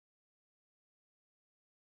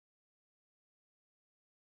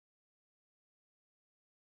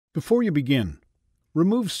Before you begin,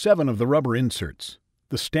 remove 7 of the rubber inserts,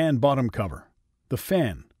 the stand bottom cover, the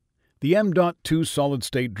fan, the M.2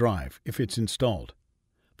 solid-state drive if it's installed,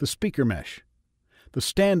 the speaker mesh, the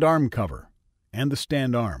stand arm cover, and the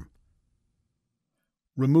stand arm.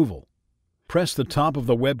 Removal. Press the top of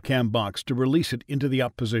the webcam box to release it into the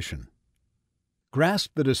up position.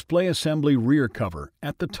 Grasp the display assembly rear cover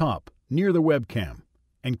at the top near the webcam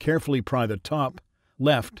and carefully pry the top,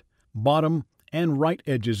 left, bottom, and right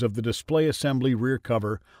edges of the display assembly rear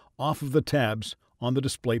cover off of the tabs on the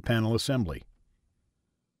display panel assembly.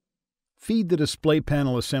 Feed the display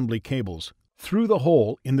panel assembly cables through the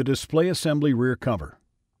hole in the display assembly rear cover.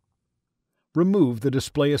 Remove the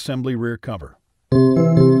display assembly rear cover.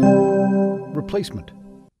 Replacement.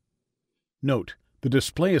 Note, the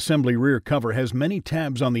display assembly rear cover has many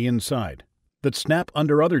tabs on the inside that snap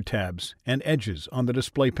under other tabs and edges on the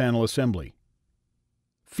display panel assembly.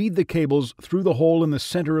 Feed the cables through the hole in the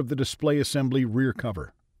center of the display assembly rear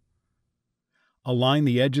cover. Align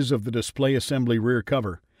the edges of the display assembly rear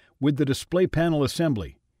cover with the display panel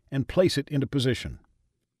assembly and place it into position.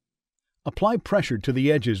 Apply pressure to the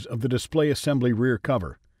edges of the display assembly rear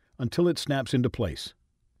cover until it snaps into place.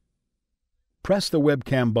 Press the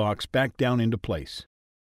webcam box back down into place.